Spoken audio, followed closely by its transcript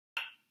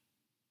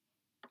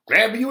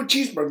Grab you a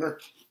cheeseburger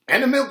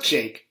and a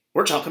milkshake.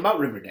 We're talking about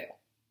Riverdale.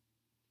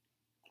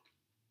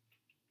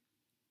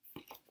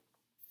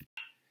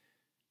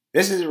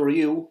 This is a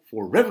review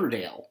for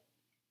Riverdale,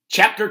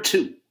 Chapter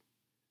 2,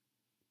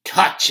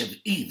 Touch of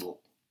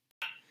Evil.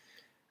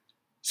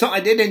 So I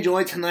did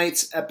enjoy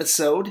tonight's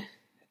episode.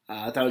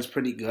 I thought it was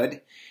pretty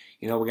good.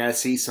 We got to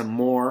see some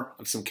more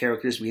of some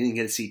characters we didn't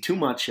get to see too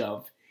much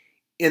of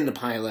in the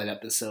pilot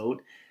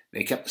episode.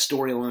 They kept the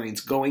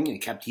storylines going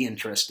and kept you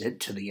interested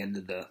to the end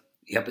of the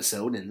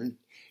episode and then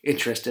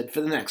interested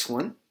for the next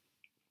one.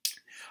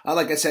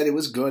 Like I said, it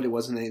was good. It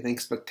wasn't anything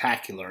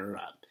spectacular.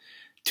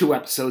 2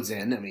 episodes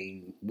in. I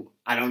mean,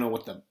 I don't know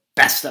what the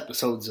best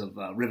episodes of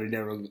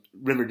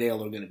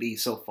Riverdale are going to be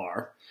so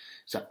far.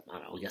 Except, I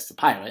don't know, I guess the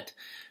pilot.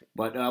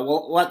 But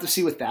we'll have to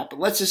see with that. But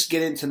let's just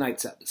get into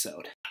tonight's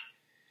episode.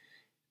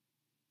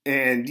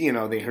 And,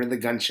 they heard the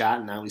gunshot,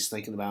 and now he's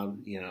thinking about,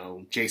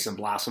 Jason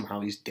Blossom,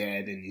 how he's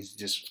dead, and he's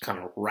just kind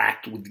of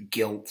racked with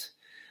guilt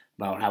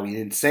about how he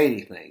didn't say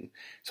anything.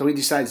 So he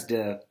decides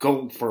to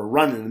go for a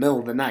run in the middle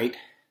of the night,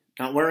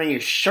 not wearing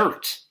his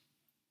shirt.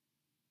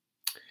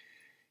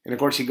 And, of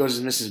course, he goes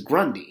to Mrs.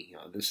 Grundy.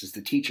 This is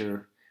the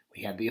teacher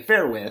we had the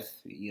affair with.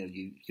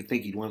 You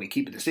think he'd want to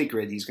keep it a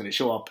secret. He's going to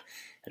show up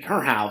at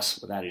her house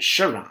without his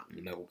shirt on in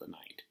the middle of the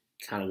night.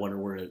 Kind of wonder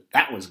where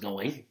that was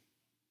going.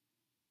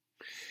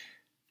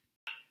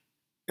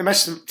 And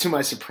much to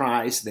my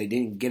surprise, they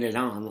didn't get it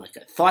on like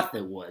I thought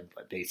they would.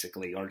 But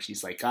basically,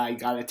 Archie's like, I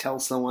gotta tell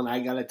someone.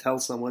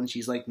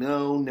 She's like,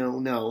 no.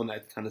 And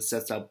that kind of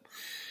sets up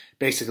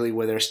basically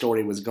where their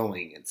story was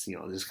going. It's,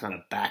 this kind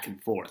of back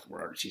and forth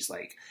where Archie's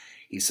like,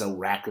 he's so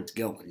racked with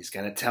guilt and he's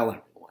got to tell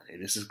everyone.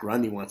 And Mrs.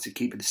 Grundy wants to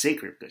keep it a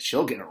secret because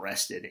she'll get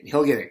arrested and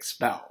he'll get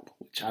expelled.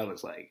 Which I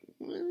was like,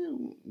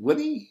 would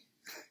he?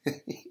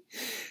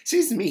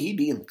 Seems to me he'd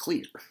be in the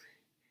clear.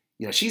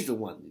 She's the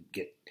one to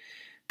get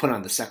put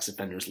on the sex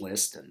offenders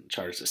list and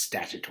charged with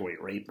statutory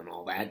rape and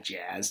all that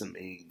jazz. I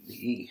mean,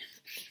 he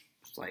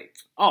was like,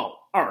 oh,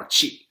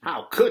 Archie,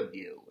 how could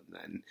you? And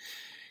then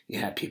you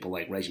have people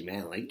like Reggie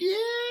Mann like, yeah,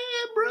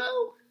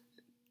 bro.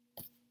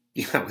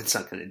 It's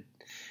not going to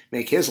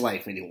make his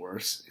life any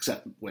worse,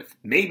 except with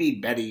maybe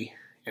Betty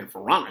and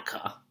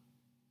Veronica.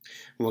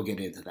 We'll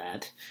get into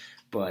that.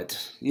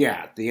 But,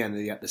 yeah, at the end of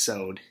the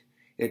episode,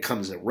 it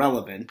comes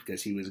irrelevant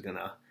because he was going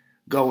to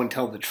go and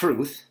tell the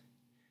truth.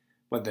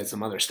 But then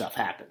some other stuff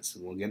happens,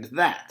 and we'll get into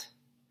that.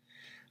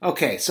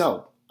 Okay,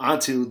 so on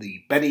to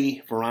the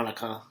Betty,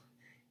 Veronica,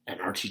 and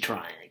Archie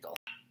triangle.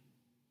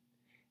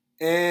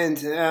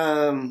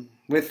 And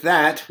with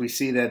that, we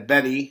see that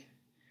Betty,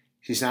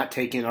 she's not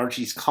taking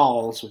Archie's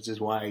calls, which is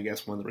why I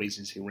guess one of the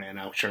reasons he ran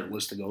out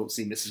shirtless to go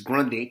see Mrs.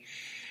 Grundy.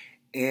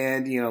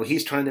 And,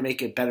 he's trying to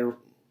make it better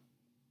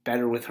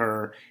with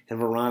her, and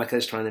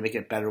Veronica's trying to make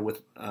it better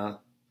with,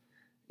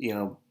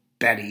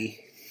 Betty.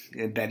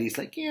 And Betty's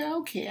like, yeah,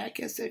 okay, I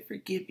guess I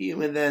forgive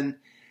you. And then,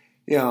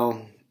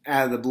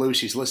 out of the blue,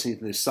 she's listening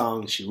to this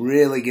song. She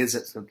really gives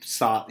it some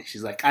thought.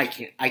 She's like, I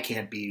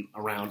can't be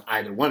around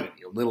either one of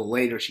you. A little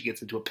later, she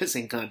gets into a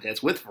pissing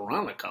contest with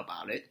Veronica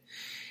about it.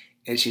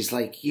 And she's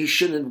like, you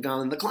shouldn't have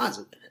gone in the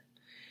closet with it.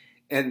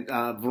 And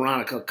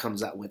Veronica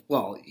comes out with,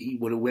 well, he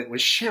would have went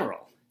with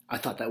Cheryl. I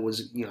thought that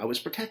was, I was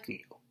protecting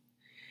you.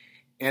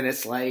 And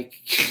it's like,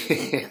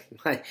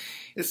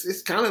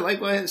 it's kind of like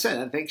what I said.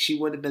 I think she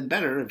would have been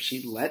better if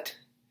she'd let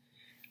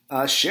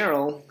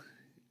Cheryl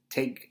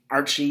take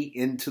Archie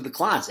into the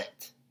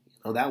closet.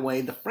 That way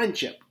the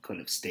friendship could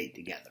have stayed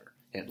together,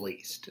 at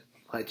least.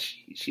 But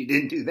she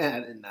didn't do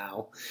that, and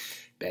now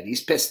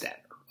Betty's pissed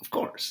at her, of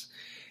course.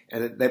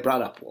 And they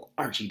brought up, well,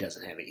 Archie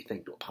doesn't have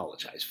anything to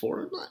apologize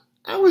for.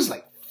 I was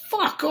like,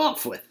 fuck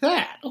off with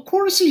that. Of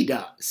course he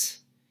does.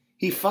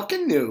 He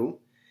fucking knew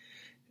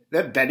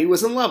that Betty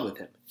was in love with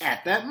him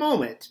at that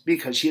moment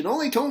because she had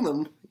only told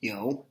him,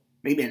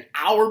 maybe an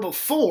hour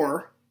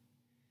before,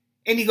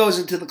 and he goes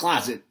into the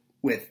closet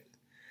with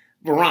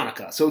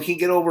Veronica so he can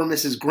get over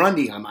Mrs.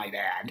 Grundy, I might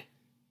add.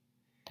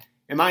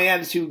 And my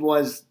attitude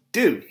was,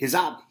 dude, he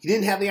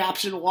didn't have the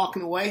option of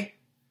walking away?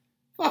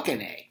 Fucking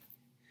A.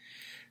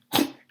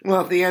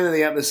 Well, at the end of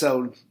the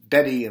episode,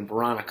 Betty and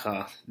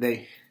Veronica,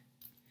 they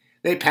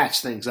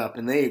patch things up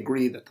and they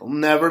agree that they'll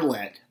never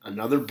let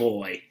another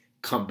boy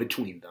come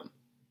between them.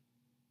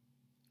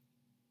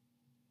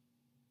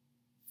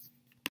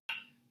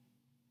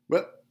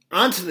 But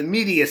on to the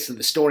meatiest of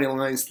the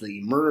storylines,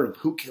 the murder of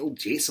who killed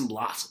Jason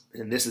Blossom.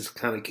 And this is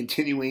kind of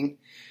continuing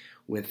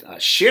with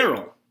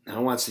Cheryl.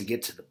 Now wants to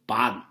get to the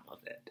bottom of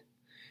it.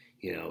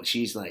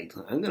 She's like,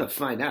 I'm going to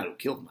find out who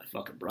killed my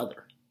fucking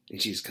brother.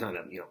 And she's kind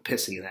of,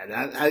 pissing at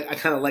it. I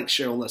kind of like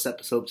Cheryl in this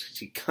episode because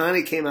she kind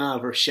of came out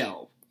of her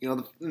shell.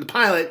 In the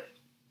pilot,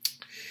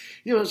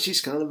 she's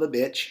kind of a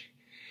bitch.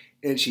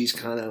 And she's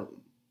kind of,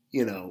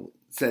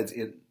 says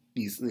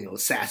these,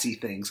 sassy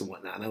things and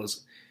whatnot. I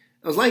was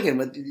liking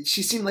it, but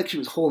she seemed like she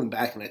was holding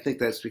back, and I think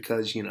that's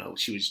because, she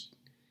was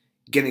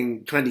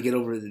trying to get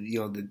over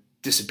the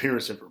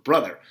disappearance of her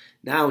brother.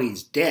 Now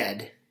he's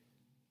dead,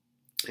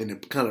 and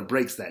it kind of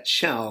breaks that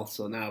shell,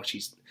 so now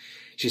she's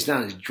she's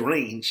not as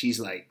drained. She's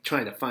like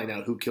trying to find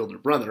out who killed her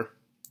brother.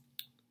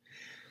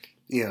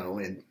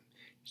 And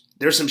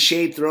there's some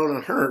shade thrown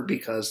on her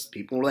because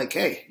people were like,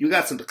 hey, you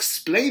got some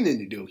explaining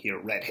to do here,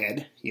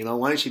 redhead.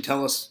 Why don't you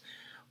tell us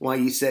why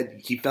you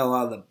said he fell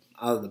out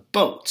of the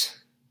boat?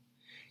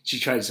 She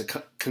tries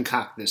to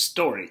concoct this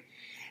story.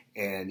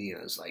 And,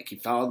 it's like he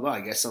fell, well,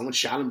 I guess someone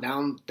shot him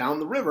down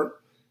the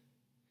river.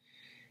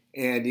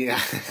 And,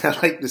 I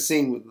like the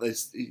scene with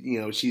this,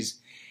 she's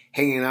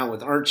hanging out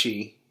with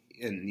Archie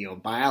in,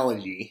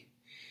 biology.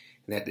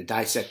 They have to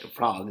dissect a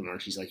frog, and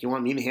Archie's like, you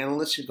want me to handle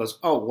this? She goes,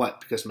 oh,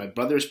 what? Because my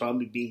brother's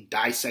probably being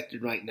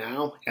dissected right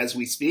now as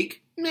we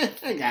speak? Meh,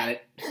 I got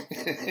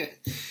it.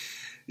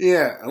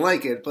 Yeah, I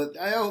like it, but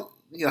I don't,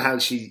 how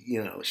she,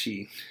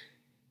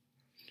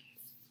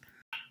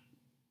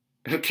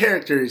 her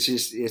character is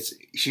just,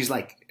 she's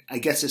like, I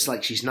guess it's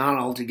like she's not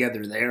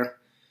altogether there,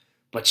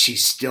 but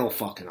she's still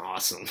fucking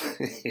awesome.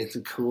 It's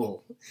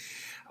cool.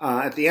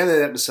 At the end of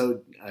the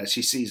episode,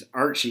 she sees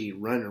Archie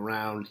run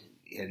around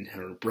in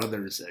her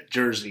brother's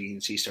jersey,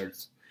 and she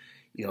starts,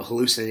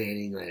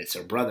 hallucinating that it's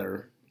her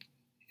brother,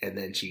 and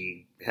then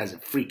she has a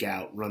freak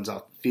out, runs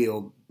off the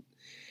field,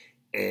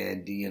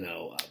 and,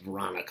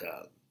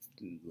 Veronica,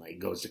 like,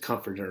 goes to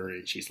comfort her,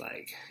 and she's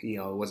like,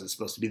 it wasn't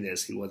supposed to be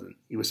this, he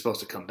was supposed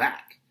to come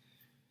back.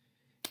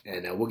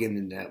 And we'll get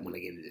into that when I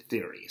get into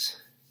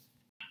theories.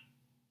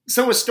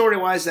 So with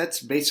story-wise,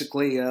 that's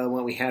basically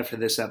what we have for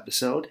this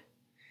episode.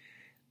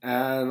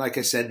 Like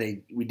I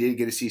said, we did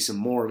get to see some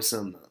more of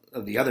some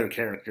of the other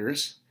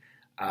characters.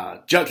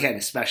 Jughead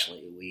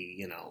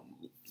especially.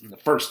 In the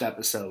first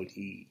episode,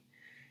 you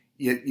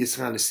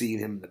kind of see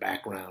him in the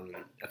background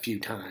a few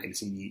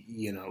times, and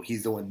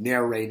he's the one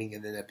narrating,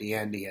 and then at the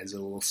end he has a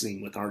little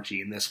scene with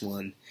Archie. In this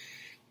one,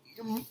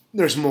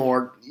 there's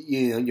more.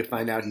 You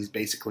find out he's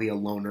basically a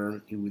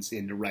loner who was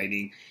into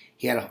writing.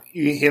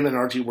 Him and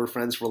Archie were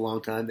friends for a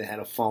long time. They had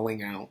a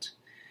falling out.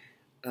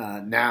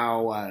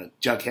 Now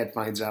Jughead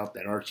finds out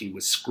that Archie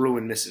was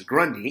screwing Mrs.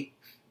 Grundy.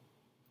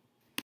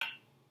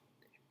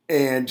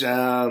 And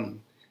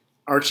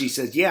Archie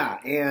says, yeah,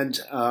 and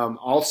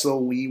also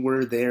we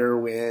were there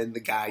when the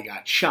guy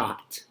got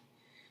shot.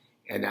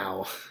 And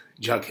now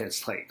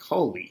Jughead's like,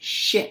 holy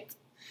shit.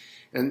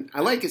 And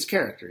I like his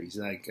character. He's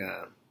like,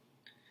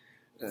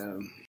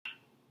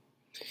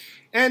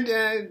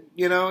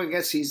 I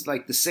guess he's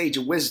like the sage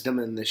of wisdom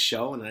in this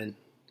show, and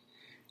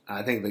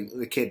I think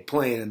the kid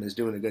playing him is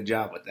doing a good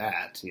job with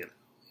that.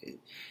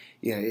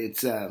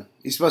 It's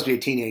he's supposed to be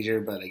a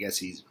teenager, but I guess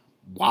he's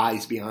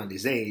wise beyond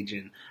his age,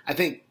 and I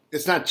think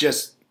it's not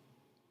just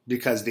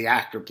because the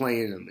actor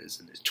playing him is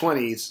in his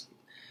 20s,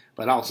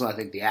 but also I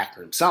think the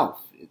actor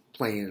himself is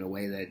playing in a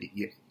way that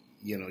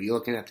you're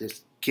looking at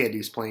this kid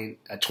who's playing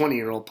a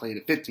 20-year-old playing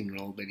a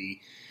 15-year-old, but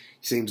he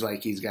seems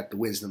like he's got the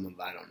wisdom of,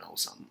 I don't know,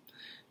 some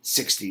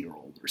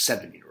 60-year-old or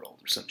 70-year-old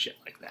or some shit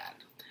like that.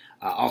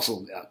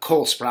 Also,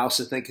 Cole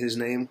Sprouse, I think his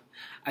name.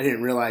 I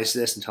didn't realize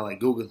this until I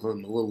Googled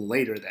him a little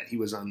later, that he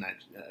was on that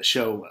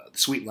show, The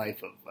Sweet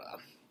Life of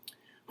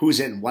Who's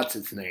It and What's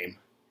Its Name,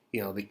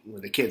 where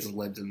the kids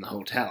lived in the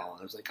hotel.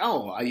 I was like,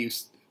 oh, I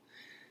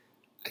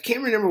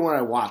can't remember when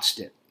I watched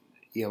it,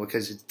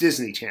 because it's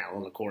Disney Channel,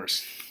 and of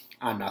course,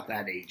 I'm not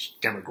that age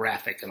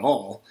demographic at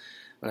all,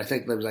 but I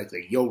think there was like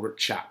the yogurt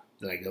shop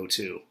that I go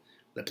to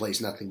that plays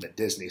nothing but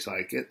Disney, so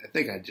I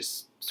think I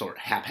just sort of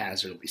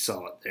haphazardly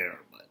saw it there,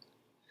 but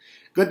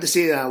good to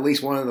see that at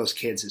least one of those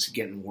kids is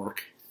getting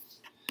work.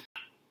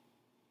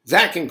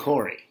 Zach and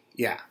Corey,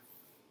 yeah,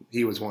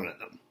 he was one of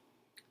them.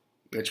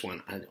 Which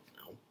one? I don't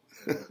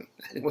know.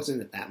 I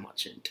wasn't that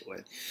much into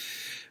it,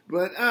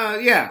 but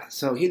yeah.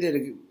 So he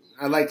did.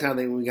 I liked how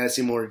we got to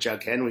see more of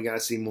Jughead, and we got to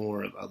see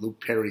more of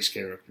Luke Perry's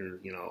character.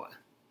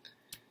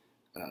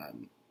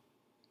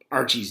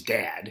 Archie's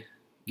dad,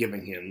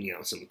 giving him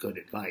some good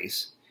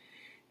advice,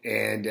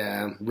 and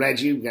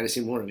Reggie. We got to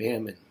see more of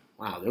him, and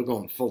wow, they're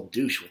going full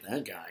douche with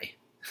that guy.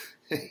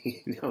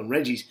 And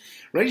Reggie's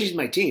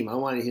my team. I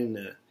wanted him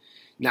to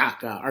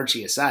knock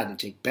Archie aside and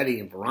take Betty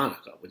and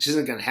Veronica, which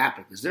isn't going to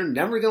happen because they're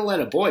never going to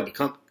let a boy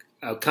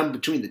come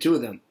between the two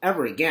of them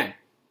ever again.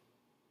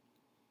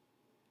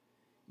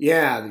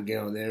 Yeah,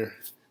 they're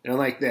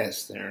like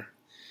this. They're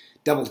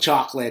double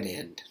chocolate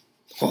and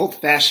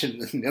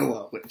old-fashioned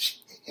vanilla,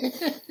 which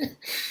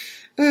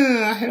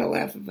I had a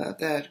laugh about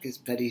that because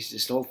Betty's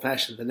just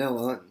old-fashioned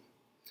vanilla, and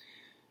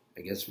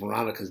I guess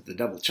Veronica's the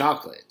double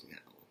chocolate.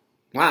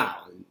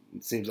 Wow,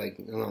 it seems like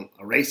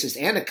a racist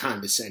and a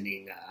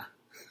condescending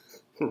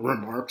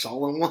remarks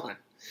all in one.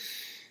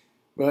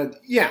 But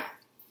yeah,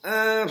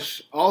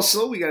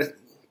 also we got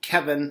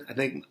Kevin. I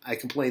think I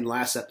complained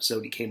last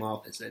episode he came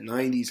off as a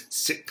 90s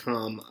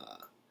sitcom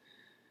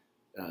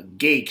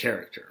gay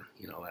character,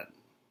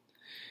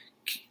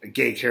 a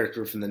gay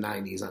character from the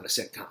 90s on a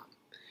sitcom.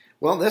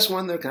 Well, this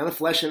one they're kind of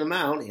fleshing him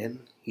out,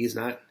 and he's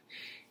not.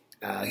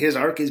 His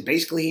arc is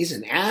basically he's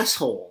an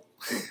asshole.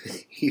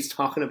 He's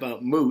talking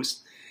about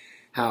Moose,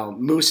 how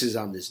Moose is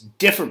on this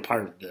different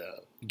part of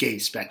the gay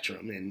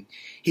spectrum, and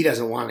he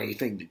doesn't want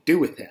anything to do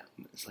with him.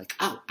 It's like,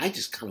 oh, I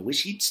just kind of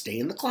wish he'd stay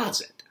in the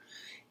closet.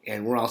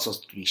 And we're also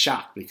supposed to be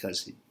shocked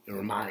because it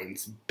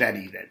reminds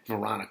Betty that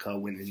Veronica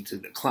went into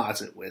the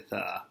closet with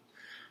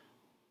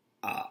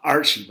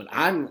Archie. But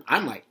I'm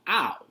like,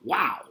 oh,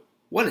 wow,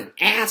 what an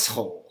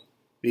asshole.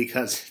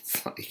 Because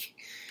it's like,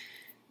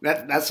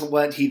 that's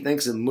what he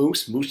thinks of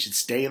Moose. Moose should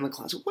stay in the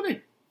closet. What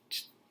an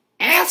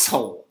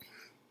asshole.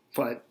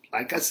 But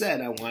like I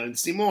said, I wanted to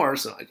see more,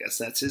 so I guess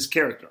that's his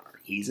character arc.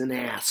 He's an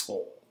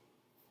asshole.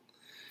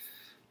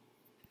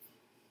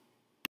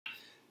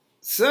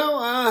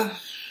 So,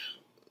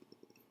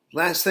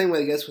 last thing,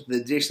 I guess, with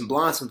the Jason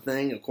Blossom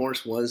thing, of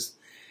course, was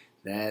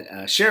that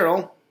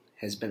Cheryl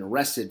has been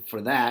arrested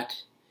for that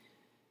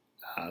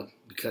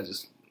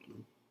because,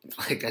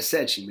 like I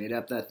said, she made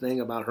up that thing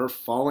about her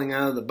falling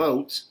out of the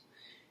boat,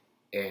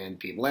 and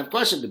people have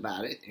questioned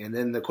about it. And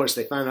then, of course,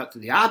 they found out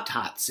through the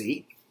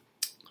autopsy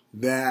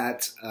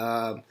that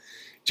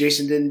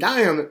Jason didn't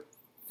die on the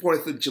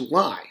 4th of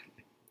July.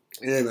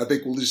 And I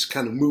think we'll just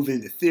kind of move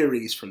into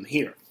theories from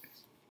here.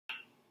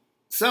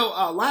 So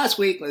last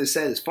week, like I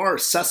said, as far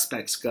as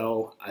suspects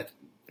go, I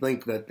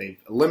think that they've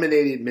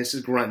eliminated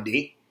Mrs.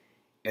 Grundy,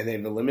 and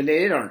they've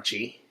eliminated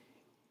Archie,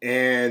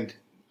 and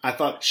I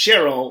thought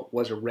Cheryl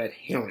was a red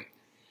herring.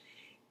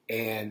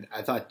 And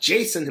I thought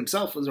Jason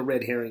himself was a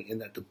red herring and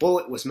that the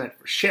bullet was meant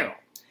for Cheryl.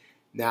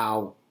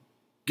 Now,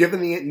 given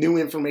the new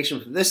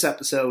information from this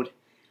episode,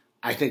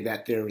 I think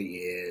that theory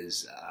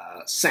is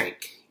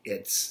sank.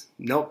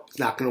 Nope, it's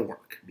not going to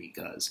work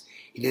because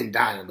he didn't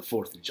die on the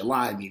 4th of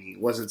July, meaning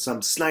it wasn't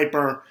some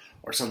sniper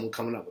or someone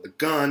coming up with a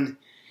gun.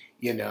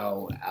 You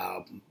know,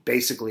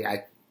 basically,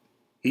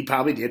 he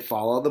probably did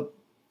fall out of the...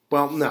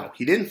 Well, no,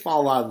 he didn't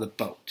fall out of the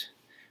boat.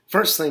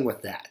 First thing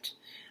with that,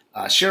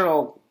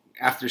 Cheryl,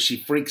 after she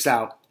freaks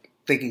out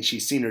thinking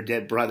she's seen her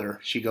dead brother,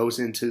 she goes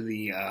into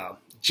the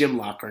gym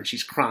locker and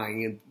she's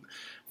crying, and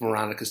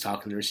Veronica's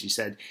talking to her. She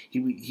said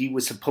he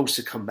was supposed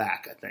to come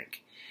back, I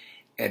think.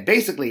 And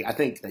basically, I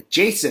think that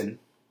Jason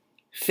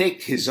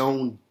faked his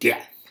own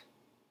death.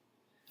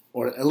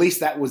 Or at least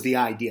that was the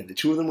idea. The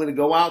two of them were going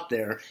to go out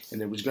there,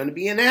 and there was going to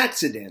be an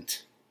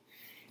accident,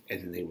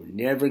 and then they were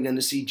never going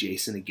to see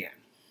Jason again.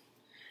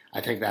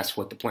 I think that's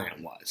what the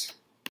plan was.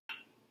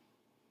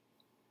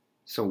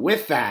 So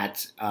with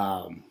that,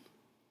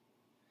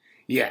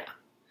 yeah.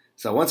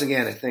 So once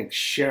again, I think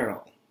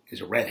Cheryl is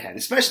a redhead,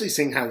 especially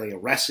seeing how they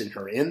arrested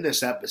her in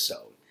this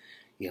episode.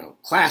 You know,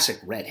 classic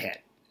redhead.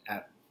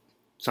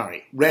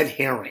 Red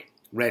herring.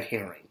 Red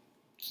herring.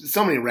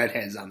 So many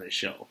redheads on this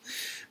show.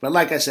 But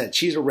like I said,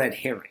 she's a red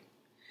herring.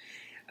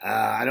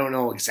 I don't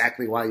know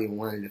exactly why he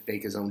wanted to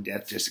fake his own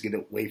death just to get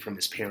away from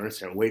his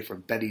parents and away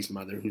from Betty's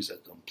mother, who's a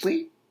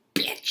complete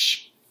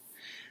bitch.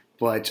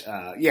 But,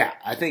 yeah,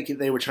 I think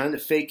they were trying to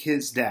fake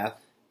his death.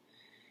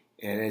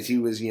 And as he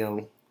was, you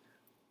know,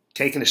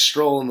 taking a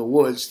stroll in the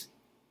woods,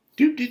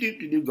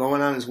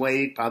 going on his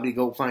way, probably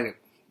go find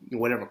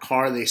whatever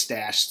car they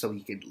stashed so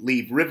he could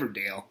leave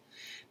Riverdale.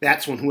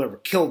 That's when whoever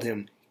killed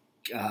him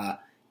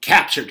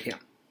captured him.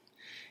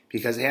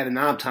 Because they had an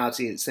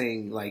autopsy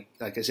saying, like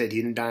I said,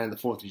 he didn't die on the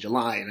 4th of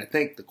July. And I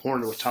think the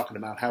coroner was talking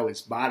about how his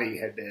body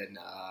had been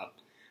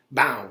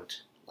bound,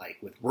 like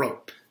with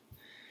rope.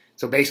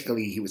 So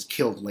basically he was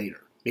killed later,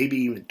 maybe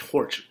even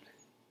tortured.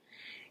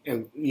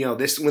 And, you know,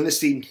 when this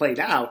scene played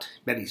out,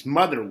 Betty's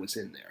mother was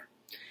in there.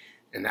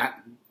 And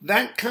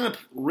that kind of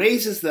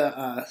raises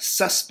the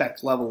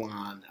suspect level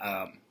on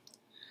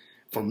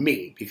for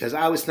me, because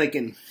I was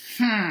thinking,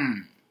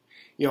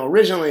 you know,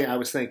 originally I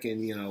was thinking,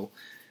 you know,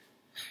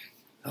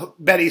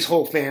 Betty's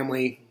whole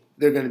family,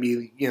 they're going to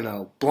be, you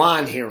know,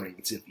 blonde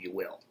herrings, if you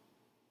will.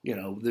 You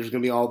know, there's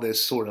going to be all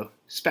this sort of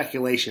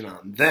speculation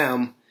on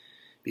them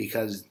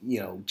because,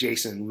 you know,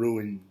 Jason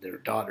ruined their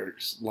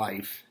daughter's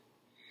life.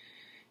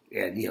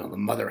 And, you know, the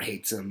mother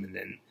hates him, and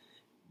then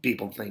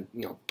people think,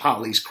 you know,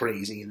 Polly's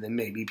crazy, and then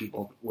maybe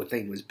people would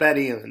think it was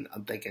Betty, and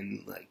I'm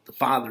thinking, like, the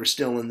father's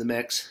still in the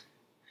mix.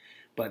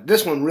 But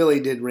this one really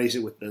did raise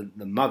it with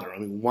the mother. I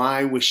mean,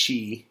 why was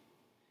she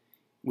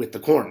with the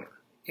coroner?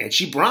 And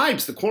she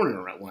bribes the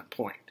coroner at one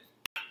point.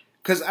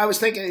 Because I was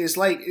thinking,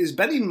 is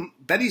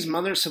Betty's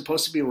mother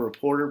supposed to be a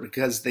reporter?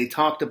 Because they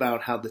talked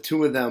about how the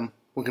two of them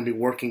were going to be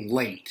working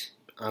late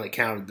on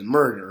account of the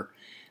murder.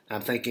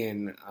 I'm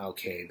thinking,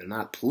 okay, they're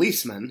not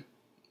policemen.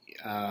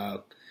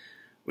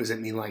 Does it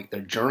mean like they're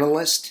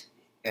journalists?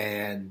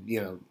 And,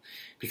 you know,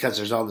 because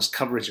there's all this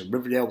coverage of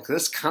Riverdale, because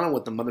that's kind of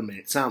what the mother made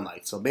it sound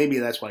like. So maybe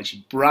that's why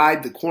she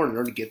bribed the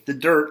coroner to get the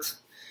dirt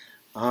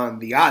on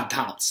the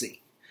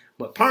autopsy.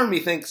 But part of me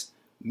thinks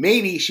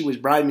maybe she was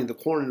bribing the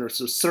coroner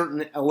so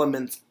certain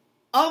elements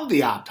of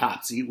the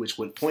autopsy, which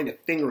would point a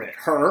finger at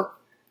her,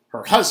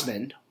 her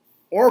husband,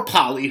 or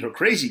Polly, her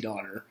crazy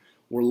daughter,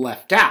 were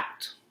left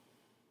out.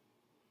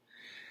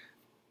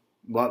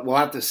 But we'll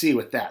have to see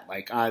with that.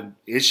 Like,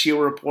 is she a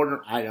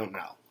reporter? I don't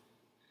know.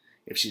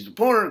 If she's a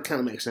reporter, it kind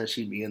of makes sense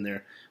she'd be in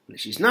there. But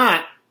if she's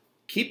not,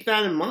 keep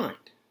that in mind.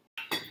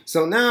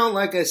 So now,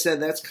 like I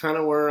said, that's kind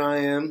of where I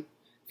am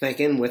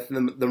thinking with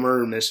the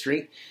murder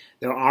mystery.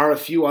 There are a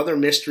few other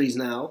mysteries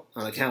now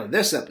on account of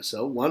this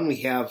episode. One, we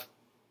have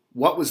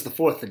what was the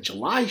 4th of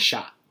July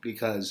shot?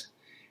 Because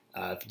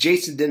If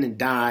Jason didn't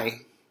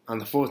die on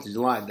the 4th of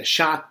July, the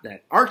shot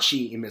that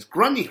Archie and Miss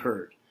Grundy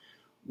heard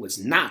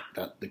was not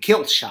the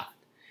kill shot.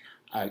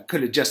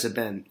 Could have just have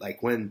been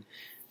like when,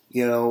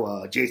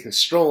 Jason's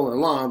strolling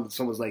along,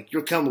 someone's like,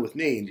 "You're coming with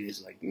me," and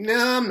Jason's like,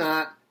 "No, I'm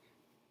not."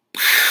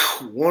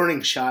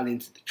 Warning shot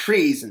into the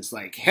trees, and it's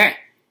like, "Hey,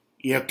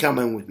 you're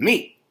coming with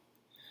me."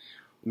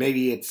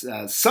 Maybe it's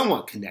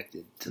somewhat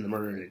connected to the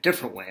murder in a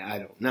different way. I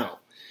don't know.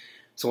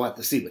 So we'll have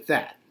to see with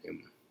that.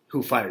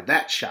 Who fired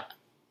that shot?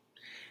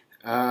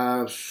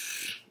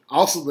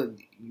 Also,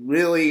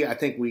 I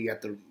think we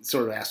got to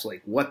sort of ask,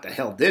 like, what the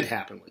hell did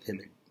happen with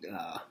him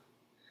and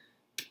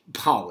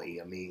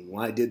Polly? I mean,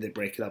 why did they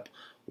break it up?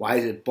 Why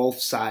did both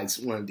sides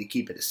wanted to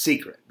keep it a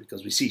secret?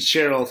 Because we see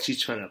Cheryl,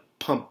 she's trying to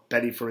pump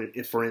Betty for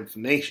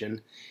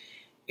information,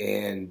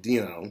 and,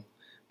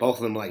 both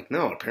of them like,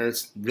 no, our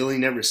parents really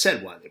never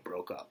said why they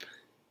broke up.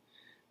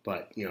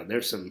 But,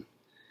 there's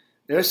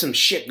some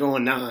shit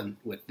going on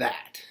with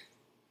that.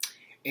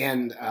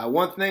 And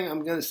one thing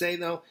I'm going to say,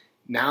 though,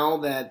 now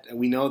that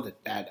we know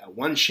that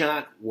one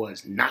shot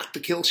was not the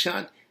kill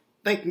shot,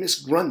 I think Miss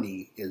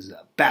Grundy is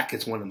back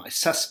as one of my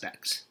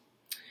suspects.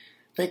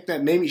 I think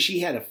that maybe she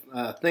had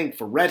a thing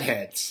for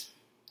redheads.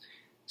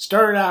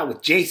 Started out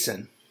with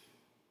Jason,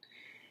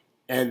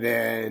 and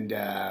then,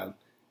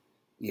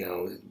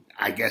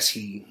 I guess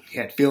he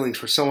had feelings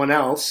for someone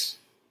else.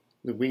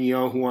 We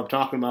know who I'm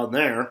talking about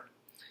there.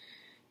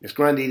 Miss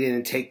Grundy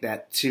didn't take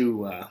that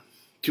too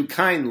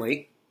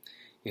kindly,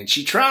 and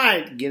she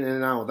tried getting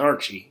it on with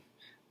Archie.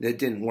 That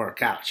didn't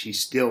work out. She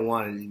still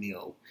wanted,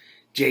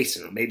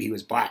 Jason, or maybe he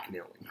was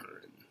blackmailing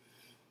her.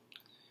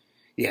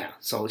 Yeah,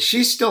 so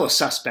she's still a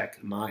suspect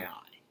in my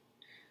eye.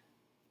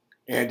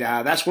 And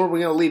that's where we're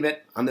going to leave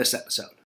it on this episode.